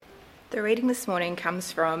The reading this morning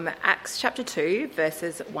comes from Acts chapter 2,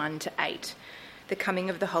 verses 1 to 8, the coming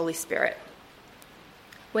of the Holy Spirit.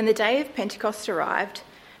 When the day of Pentecost arrived,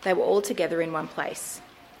 they were all together in one place.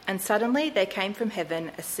 And suddenly there came from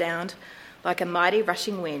heaven a sound like a mighty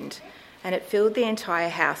rushing wind, and it filled the entire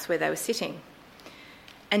house where they were sitting.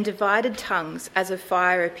 And divided tongues as of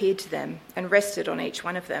fire appeared to them and rested on each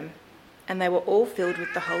one of them. And they were all filled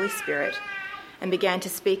with the Holy Spirit and began to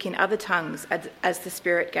speak in other tongues as the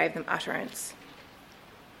Spirit gave them utterance.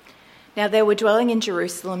 Now there were dwelling in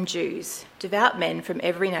Jerusalem Jews, devout men from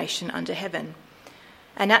every nation under heaven.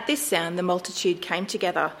 And at this sound the multitude came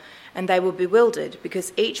together, and they were bewildered,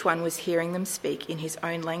 because each one was hearing them speak in his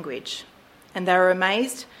own language. And they were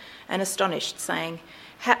amazed and astonished, saying,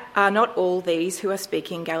 "Are not all these who are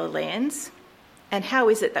speaking Galileans? And how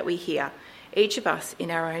is it that we hear, each of us in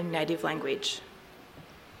our own native language?"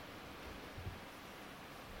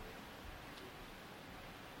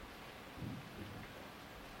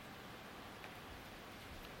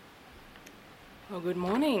 Well, good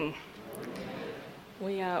morning.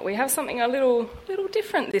 We have something a little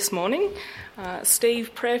different this morning.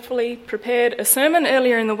 Steve prayerfully prepared a sermon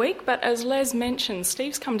earlier in the week, but as Les mentioned,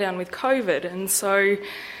 Steve's come down with COVID, and so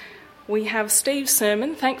we have Steve's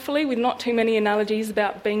sermon, thankfully, with not too many analogies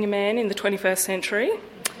about being a man in the 21st century.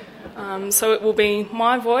 So it will be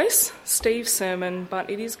my voice, Steve's sermon, but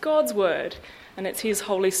it is God's word, and it's his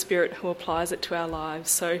Holy Spirit who applies it to our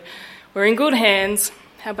lives. So we're in good hands.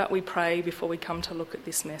 How about we pray before we come to look at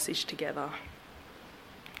this message together?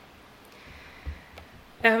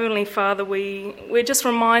 Our Heavenly Father, we're just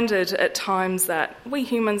reminded at times that we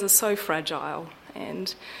humans are so fragile,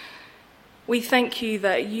 and we thank you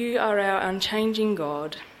that you are our unchanging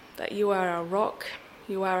God, that you are our rock,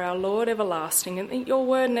 you are our Lord everlasting, and that your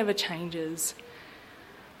word never changes.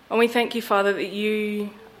 And we thank you, Father, that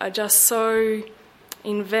you are just so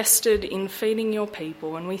invested in feeding your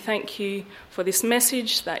people, and we thank you for this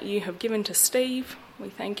message that you have given to Steve. We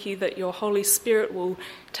thank you that your Holy Spirit will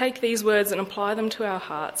take these words and apply them to our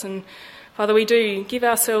hearts. And Father, we do give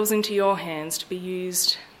ourselves into your hands to be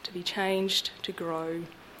used, to be changed, to grow,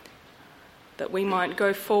 that we might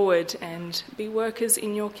go forward and be workers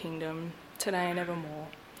in your kingdom today and evermore.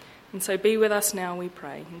 And so be with us now, we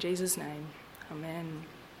pray. In Jesus' name, amen.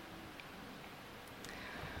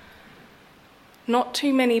 Not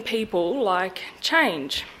too many people like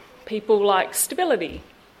change. People like stability.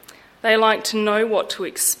 They like to know what to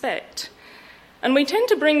expect. And we tend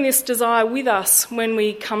to bring this desire with us when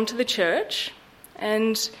we come to the church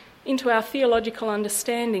and into our theological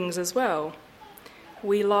understandings as well.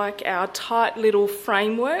 We like our tight little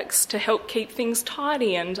frameworks to help keep things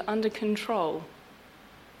tidy and under control.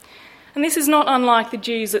 And this is not unlike the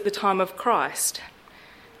Jews at the time of Christ.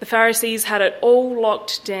 The Pharisees had it all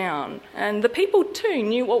locked down, and the people too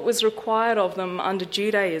knew what was required of them under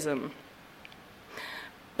Judaism.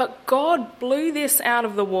 But God blew this out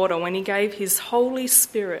of the water when he gave his Holy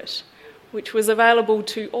Spirit, which was available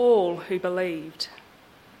to all who believed.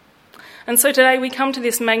 And so today we come to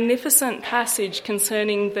this magnificent passage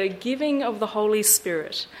concerning the giving of the Holy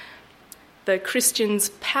Spirit, the Christian's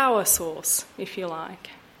power source, if you like.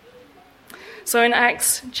 So in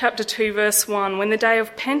Acts chapter 2, verse 1, when the day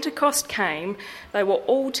of Pentecost came, they were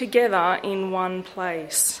all together in one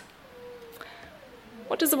place.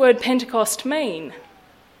 What does the word Pentecost mean?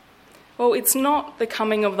 Well, it's not the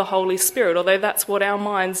coming of the Holy Spirit, although that's what our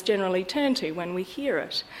minds generally turn to when we hear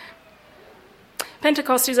it.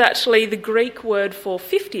 Pentecost is actually the Greek word for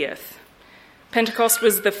 50th. Pentecost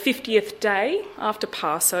was the 50th day after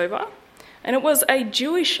Passover, and it was a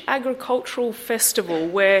Jewish agricultural festival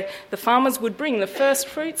where the farmers would bring the first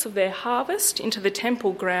fruits of their harvest into the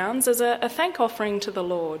temple grounds as a thank offering to the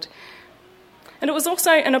Lord. And it was also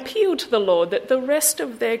an appeal to the Lord that the rest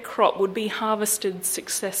of their crop would be harvested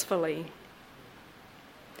successfully.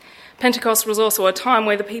 Pentecost was also a time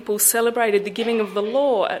where the people celebrated the giving of the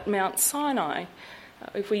law at Mount Sinai.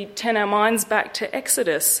 If we turn our minds back to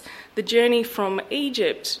Exodus, the journey from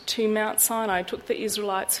Egypt to Mount Sinai took the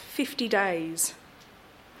Israelites 50 days.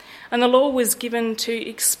 And the law was given to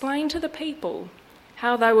explain to the people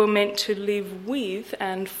how they were meant to live with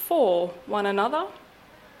and for one another,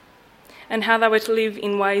 and how they were to live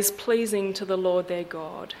in ways pleasing to the Lord their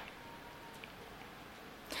God.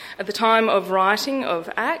 At the time of writing of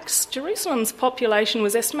Acts, Jerusalem's population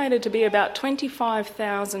was estimated to be about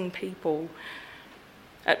 25,000 people.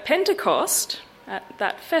 At Pentecost, at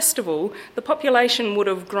that festival, the population would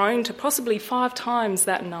have grown to possibly 5 times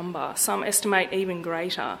that number. Some estimate even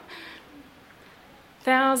greater.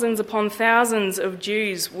 Thousands upon thousands of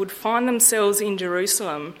Jews would find themselves in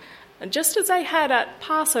Jerusalem, just as they had at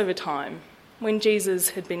Passover time, when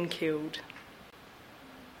Jesus had been killed.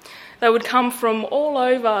 They would come from all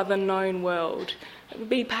over the known world. It would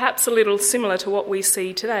be perhaps a little similar to what we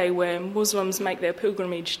see today, where Muslims make their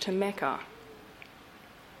pilgrimage to Mecca.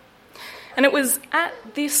 And it was at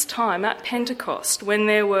this time, at Pentecost, when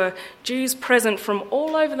there were Jews present from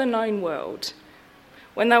all over the known world,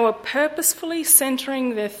 when they were purposefully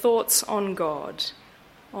centering their thoughts on God,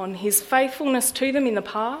 on his faithfulness to them in the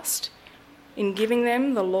past, in giving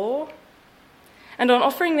them the law, and on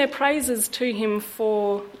offering their praises to him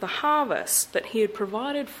for the harvest that he had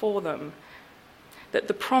provided for them, that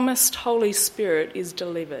the promised Holy Spirit is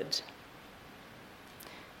delivered.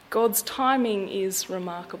 God's timing is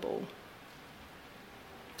remarkable.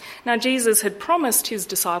 Now, Jesus had promised his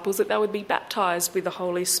disciples that they would be baptised with the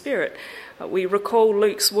Holy Spirit. We recall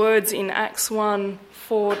Luke's words in Acts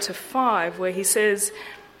 1:4-5, where he says,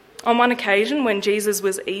 "On one occasion, when Jesus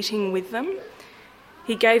was eating with them,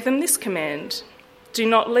 he gave them this command: 'Do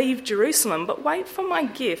not leave Jerusalem, but wait for my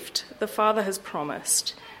gift the Father has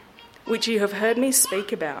promised, which you have heard me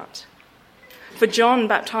speak about. For John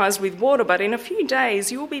baptised with water, but in a few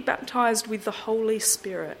days you will be baptised with the Holy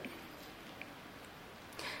Spirit.'"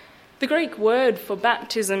 The Greek word for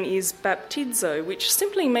baptism is baptizo, which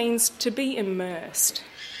simply means to be immersed.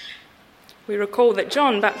 We recall that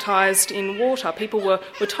John baptised in water. People were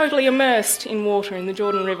totally immersed in water in the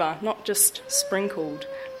Jordan River, not just sprinkled.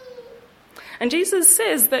 And Jesus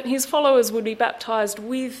says that his followers would be baptised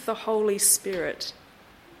with the Holy Spirit.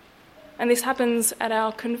 And this happens at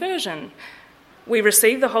our conversion. We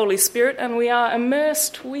receive the Holy Spirit and we are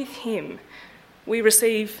immersed with him. We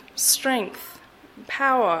receive strength,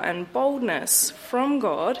 power and boldness from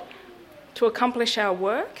God to accomplish our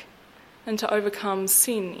work and to overcome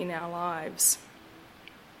sin in our lives.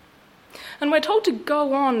 And we're told to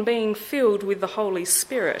go on being filled with the Holy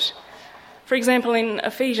Spirit. For example, in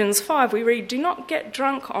Ephesians 5, we read, "Do not get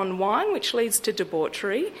drunk on wine, which leads to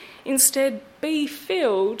debauchery. Instead, be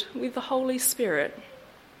filled with the Holy Spirit."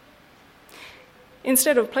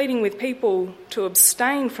 Instead of pleading with people to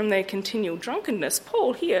abstain from their continual drunkenness,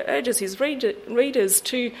 Paul here urges his readers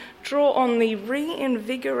to draw on the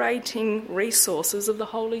reinvigorating resources of the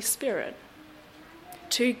Holy Spirit,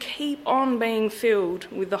 to keep on being filled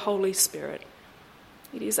with the Holy Spirit.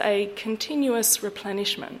 It is a continuous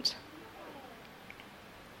replenishment.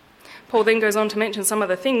 Paul then goes on to mention some of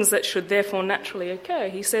the things that should therefore naturally occur.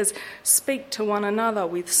 He says, "Speak to one another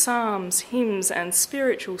with psalms, hymns and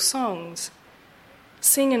spiritual songs.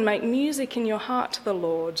 Sing and make music in your heart to the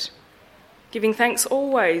Lord, giving thanks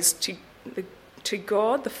always to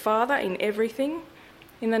God the Father in everything,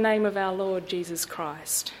 in the name of our Lord Jesus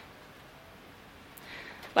Christ."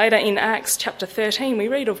 Later in Acts chapter 13, we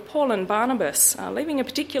read of Paul and Barnabas leaving a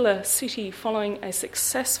particular city following a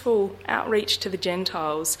successful outreach to the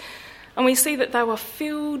Gentiles. And we see that they were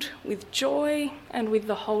filled with joy and with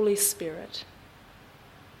the Holy Spirit.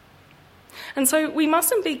 And so we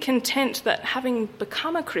mustn't be content that having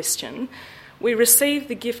become a Christian, we receive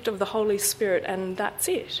the gift of the Holy Spirit and that's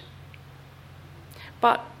it.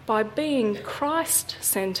 But by being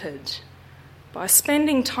Christ-centred, by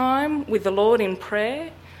spending time with the Lord in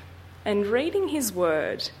prayer and reading his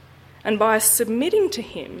word, and by submitting to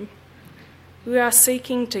him, we are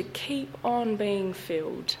seeking to keep on being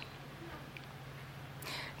filled.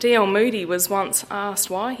 D.L. Moody was once asked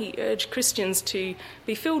why he urged Christians to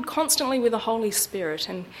be filled constantly with the Holy Spirit.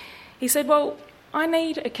 And he said, "Well, I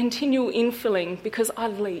need a continual infilling because I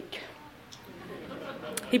leak."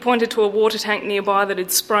 He pointed to a water tank nearby that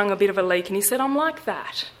had sprung a bit of a leak and he said, "I'm like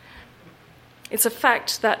that." It's a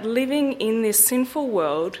fact that living in this sinful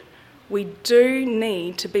world, we do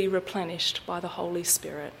need to be replenished by the Holy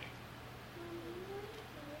Spirit.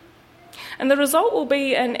 And the result will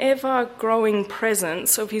be an ever-growing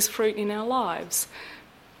presence of his fruit in our lives,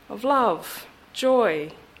 of love,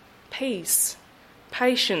 joy, peace,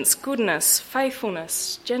 patience, goodness,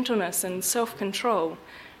 faithfulness, gentleness and self-control.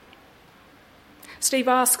 Steve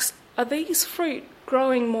asks, are these fruit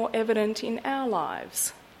growing more evident in our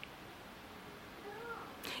lives?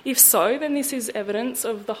 If so, then this is evidence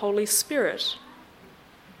of the Holy Spirit.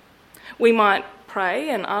 We might pray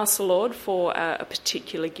and ask the Lord for a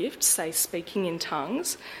particular gift, say speaking in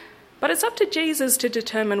tongues, but it's up to Jesus to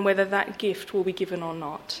determine whether that gift will be given or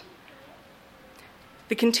not.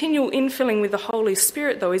 The continual infilling with the Holy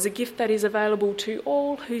Spirit, though, is a gift that is available to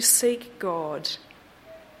all who seek God.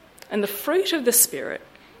 And the fruit of the Spirit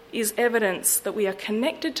is evidence that we are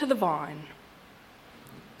connected to the vine.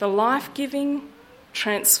 The life-giving,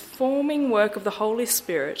 transforming work of the Holy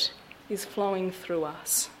Spirit is flowing through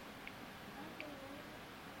us.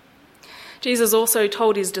 Jesus also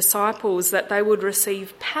told his disciples that they would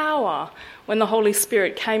receive power when the Holy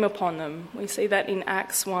Spirit came upon them. We see that in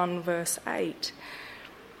Acts 1 verse 8.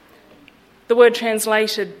 The word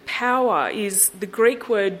translated power is the Greek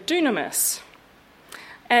word dunamis.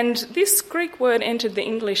 And this Greek word entered the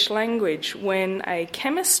English language when a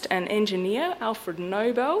chemist and engineer, Alfred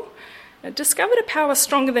Nobel, discovered a power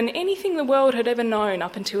stronger than anything the world had ever known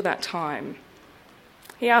up until that time.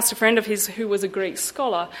 He asked a friend of his who was a Greek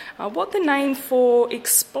scholar what the name for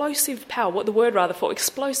explosive power, what the word rather for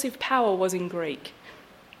explosive power was in Greek.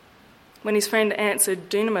 When his friend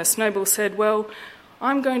answered dunamis, Nobel said, "Well,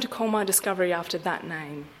 I'm going to call my discovery after that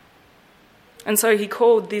name." And so he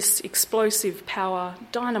called this explosive power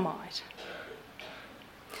dynamite.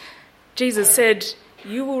 Jesus said,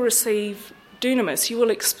 "You will receive dunamis, you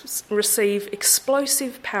will receive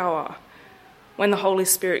explosive power when the Holy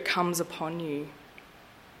Spirit comes upon you."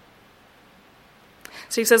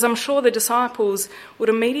 So he says, I'm sure the disciples would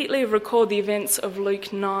immediately have recalled the events of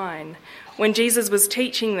Luke 9 when Jesus was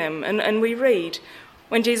teaching them. And we read,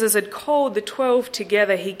 when Jesus had called the 12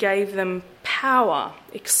 together, he gave them power,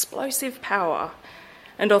 explosive power,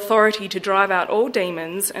 and authority to drive out all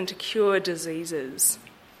demons and to cure diseases.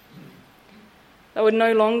 They would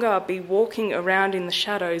no longer be walking around in the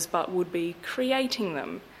shadows, but would be creating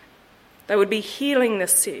them. They would be healing the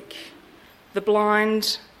sick, the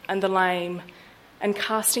blind and the lame, and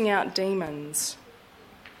casting out demons.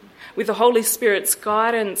 With the Holy Spirit's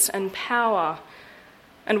guidance and power,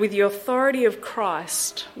 and with the authority of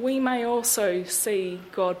Christ, we may also see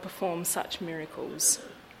God perform such miracles.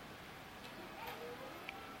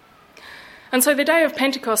 And so the day of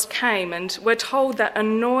Pentecost came, and we're told that a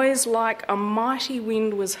noise like a mighty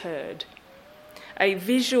wind was heard. A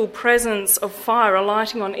visual presence of fire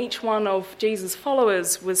alighting on each one of Jesus'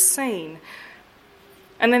 followers was seen.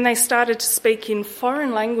 And then they started to speak in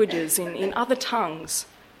foreign languages, in other tongues,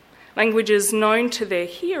 languages known to their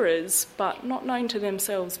hearers but not known to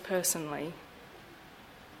themselves personally.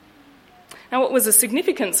 Now, what was the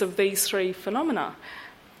significance of these three phenomena?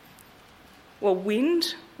 Well,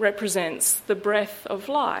 wind represents the breath of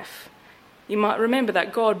life. You might remember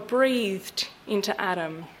that God breathed into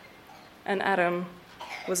Adam, and Adam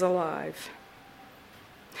was alive.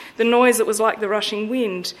 The noise that was like the rushing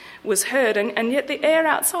wind was heard, and yet the air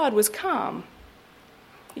outside was calm.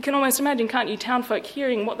 You can almost imagine, can't you, townfolk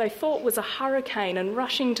hearing what they thought was a hurricane and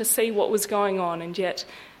rushing to see what was going on, and yet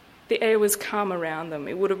the air was calm around them.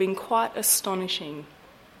 It would have been quite astonishing.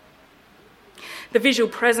 The visual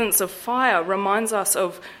presence of fire reminds us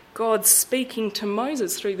of God speaking to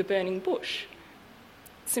Moses through the burning bush.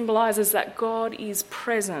 It symbolises that God is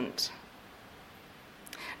present.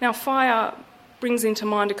 Now, fire brings into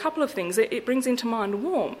mind a couple of things. It brings into mind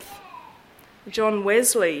warmth. John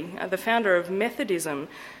Wesley, the founder of Methodism,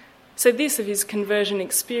 said this of his conversion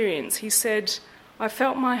experience. He said, "I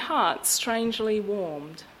felt my heart strangely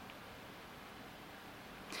warmed."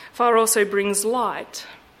 Fire also brings light,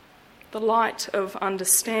 the light of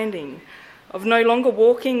understanding, of no longer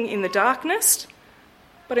walking in the darkness,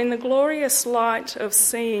 but in the glorious light of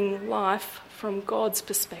seeing life from God's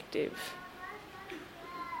perspective.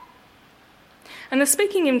 And the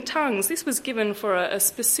speaking in tongues, this was given for a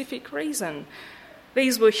specific reason.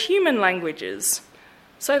 These were human languages,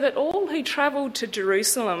 so that all who travelled to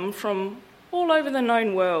Jerusalem from all over the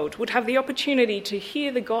known world would have the opportunity to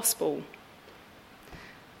hear the gospel,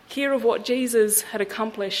 hear of what Jesus had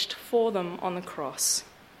accomplished for them on the cross.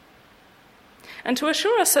 And to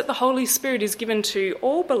assure us that the Holy Spirit is given to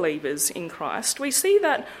all believers in Christ, we see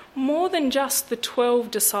that more than just the 12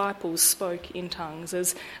 disciples spoke in tongues,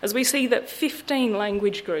 as we see that 15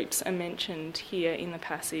 language groups are mentioned here in the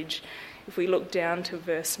passage, if we look down to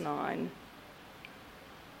verse 9.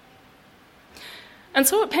 And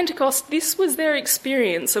so at Pentecost, this was their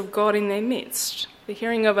experience of God in their midst, the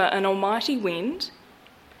hearing of an almighty wind,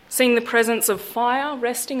 seeing the presence of fire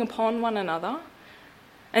resting upon one another,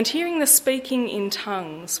 and hearing the speaking in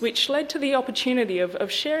tongues, which led to the opportunity of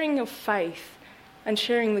sharing of faith and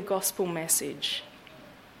sharing the gospel message.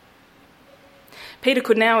 Peter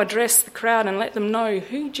could now address the crowd and let them know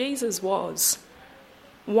who Jesus was,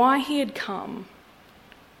 why he had come,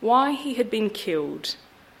 why he had been killed,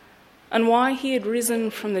 and why he had risen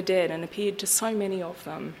from the dead and appeared to so many of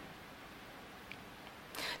them.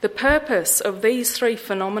 The purpose of these three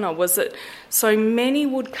phenomena was that so many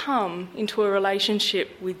would come into a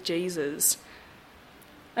relationship with Jesus.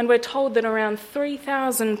 And we're told that around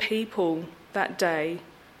 3,000 people that day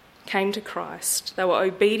came to Christ. They were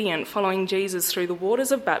obedient, following Jesus through the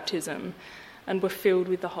waters of baptism, and were filled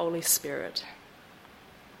with the Holy Spirit.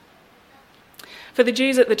 For the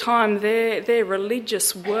Jews at the time, their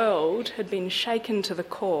religious world had been shaken to the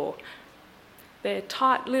core. Their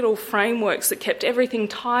tight little frameworks that kept everything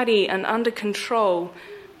tidy and under control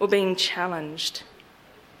were being challenged.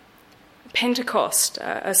 Pentecost,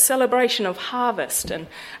 a celebration of harvest and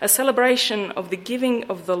a celebration of the giving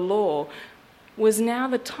of the law, was now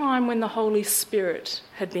the time when the Holy Spirit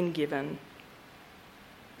had been given.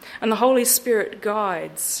 And the Holy Spirit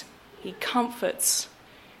guides, he comforts,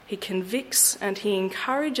 he convicts, and he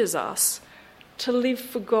encourages us to live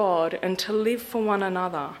for God and to live for one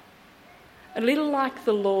another, a little like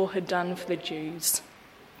the law had done for the Jews.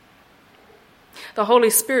 The Holy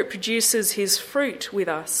Spirit produces his fruit with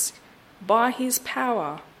us by his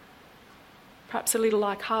power, perhaps a little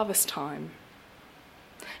like harvest time.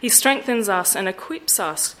 He strengthens us and equips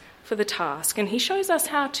us for the task, and he shows us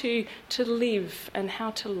how to live and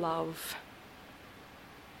how to love.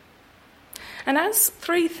 And as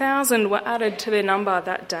 3,000 were added to their number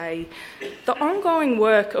that day, the ongoing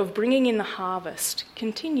work of bringing in the harvest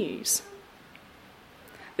continues.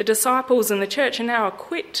 The disciples and the church are now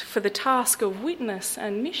equipped for the task of witness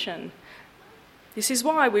and mission. This is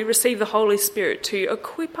why we receive the Holy Spirit, to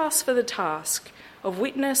equip us for the task of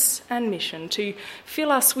witness and mission, to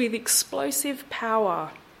fill us with explosive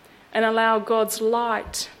power and allow God's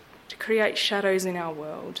light to create shadows in our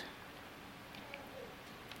world.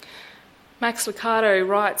 Max Lucado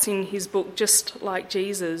writes in his book, Just Like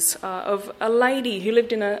Jesus, of a lady who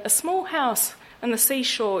lived in a small house on the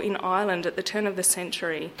seashore in Ireland at the turn of the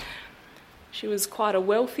century. She was quite a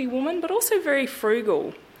wealthy woman, but also very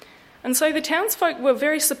frugal. And so the townsfolk were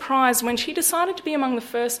very surprised when she decided to be among the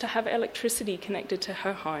first to have electricity connected to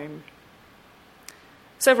her home.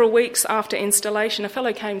 Several weeks after installation, a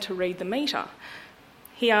fellow came to read the meter.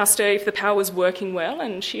 He asked her if the power was working well,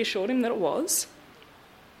 and she assured him that it was.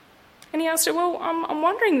 And he asked her, well, I'm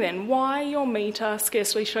wondering then why your meter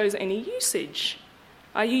scarcely shows any usage.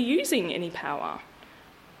 Are you using any power?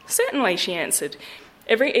 Certainly, she answered.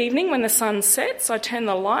 Every evening when the sun sets, I turn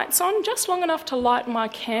the lights on just long enough to light my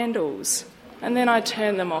candles, and then I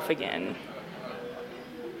turn them off again.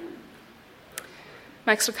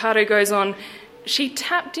 Max Lucado goes on, she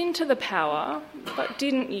tapped into the power, but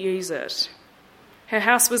didn't use it. Her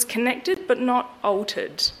house was connected, but not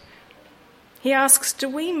altered. He asks, do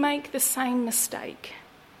we make the same mistake?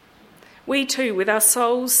 We too, with our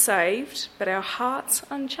souls saved, but our hearts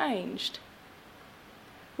unchanged.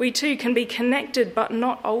 We too can be connected but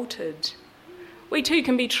not altered. We too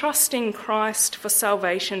can be trusting Christ for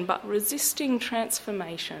salvation but resisting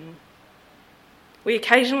transformation. We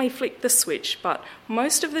occasionally flick the switch, but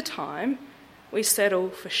most of the time we settle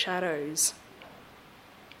for shadows.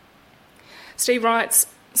 Steve writes,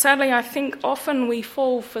 sadly, I think often we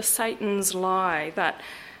fall for Satan's lie that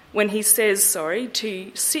when he says,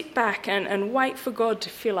 to sit back and wait for God to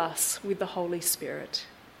fill us with the Holy Spirit.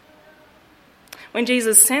 When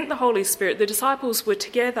Jesus sent the Holy Spirit, the disciples were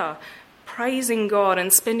together, praising God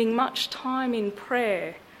and spending much time in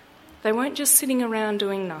prayer. They weren't just sitting around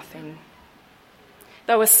doing nothing.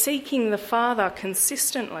 They were seeking the Father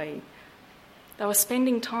consistently. They were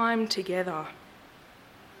spending time together.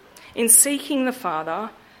 In seeking the Father,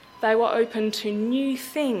 they were open to new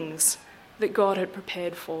things that God had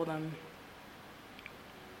prepared for them.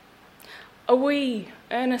 Are we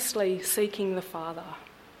earnestly seeking the Father?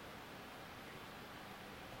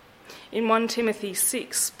 In 1 Timothy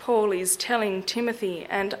 6, Paul is telling Timothy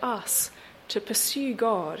and us to pursue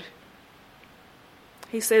God.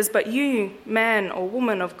 He says, but you, man or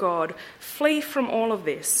woman of God, flee from all of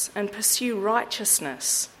this and pursue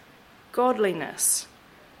righteousness, godliness,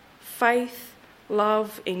 faith,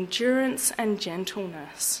 love, endurance, and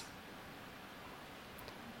gentleness.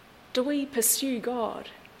 Do we pursue God?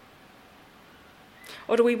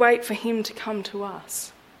 Or do we wait for him to come to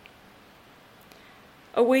us?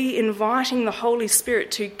 Are we inviting the Holy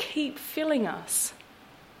Spirit to keep filling us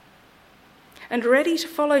and ready to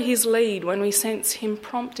follow his lead when we sense him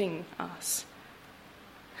prompting us?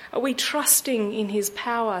 Are we trusting in his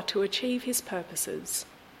power to achieve his purposes?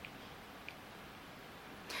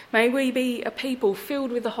 May we be a people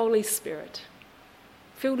filled with the Holy Spirit,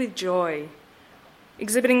 filled with joy,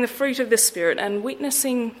 exhibiting the fruit of the Spirit and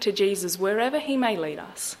witnessing to Jesus wherever he may lead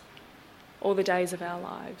us all the days of our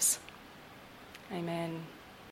lives. Amen.